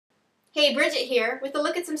Hey, Bridget here with a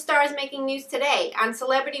look at some stars making news today on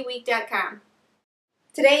CelebrityWeek.com.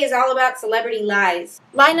 Today is all about celebrity lies.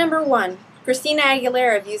 Lie number 1. Christina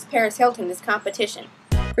Aguilera views Paris Hilton as competition.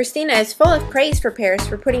 Christina is full of praise for Paris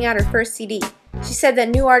for putting out her first CD. She said that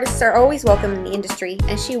new artists are always welcome in the industry,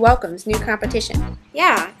 and she welcomes new competition.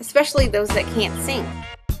 Yeah, especially those that can't sing.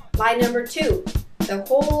 Lie number 2. The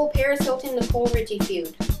whole Paris Hilton-Nicole Richie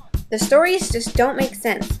feud. The stories just don't make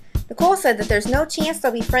sense. Nicole said that there's no chance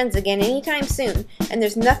they'll be friends again anytime soon, and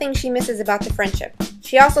there's nothing she misses about the friendship.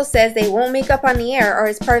 She also says they won't make up on the air or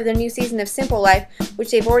as part of their new season of Simple Life,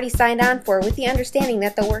 which they've already signed on for with the understanding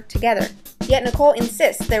that they'll work together. Yet Nicole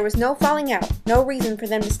insists there was no falling out, no reason for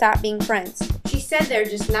them to stop being friends. She said they're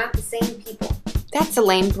just not the same people. That's a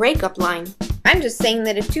lame breakup line. I'm just saying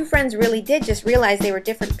that if two friends really did just realize they were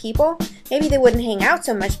different people, maybe they wouldn't hang out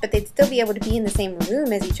so much, but they'd still be able to be in the same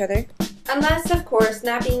room as each other. Unless, of course,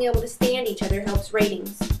 not being able to stand each other helps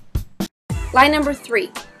ratings. Lie number 3,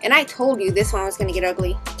 and I told you this one was going to get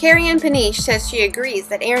ugly. Carrie-Anne Paniche says she agrees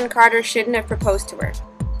that Aaron Carter shouldn't have proposed to her.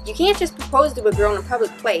 You can't just propose to a girl in a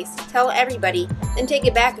public place, tell everybody, then take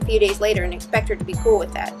it back a few days later and expect her to be cool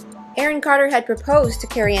with that. Aaron Carter had proposed to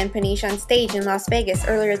Carrie-Anne Paniche on stage in Las Vegas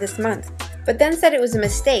earlier this month, but then said it was a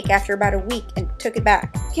mistake after about a week and took it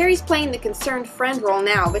back. Carrie's playing the concerned friend role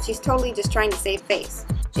now, but she's totally just trying to save face.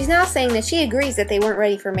 She's now saying that she agrees that they weren't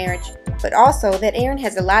ready for marriage, but also that Aaron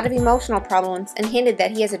has a lot of emotional problems and hinted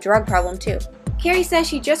that he has a drug problem too. Carrie says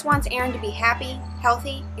she just wants Aaron to be happy,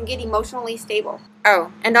 healthy, and get emotionally stable.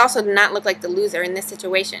 Oh, and also to not look like the loser in this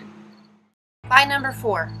situation. Lie number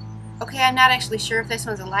 4. Okay, I'm not actually sure if this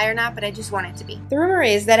one's a lie or not, but I just want it to be. The rumor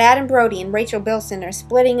is that Adam Brody and Rachel Bilson are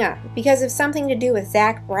splitting up because of something to do with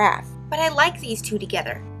Zach Braff. But I like these two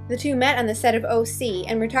together. The two met on the set of OC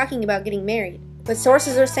and were talking about getting married. But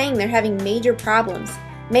sources are saying they're having major problems,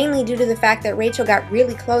 mainly due to the fact that Rachel got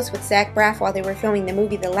really close with Zach Braff while they were filming the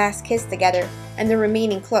movie The Last Kiss together, and they're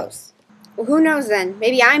remaining close. Well, who knows then?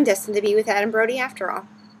 Maybe I'm destined to be with Adam Brody after all.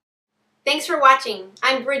 Thanks for watching.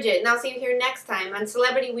 I'm Bridget, and I'll see you here next time on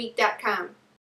CelebrityWeek.com.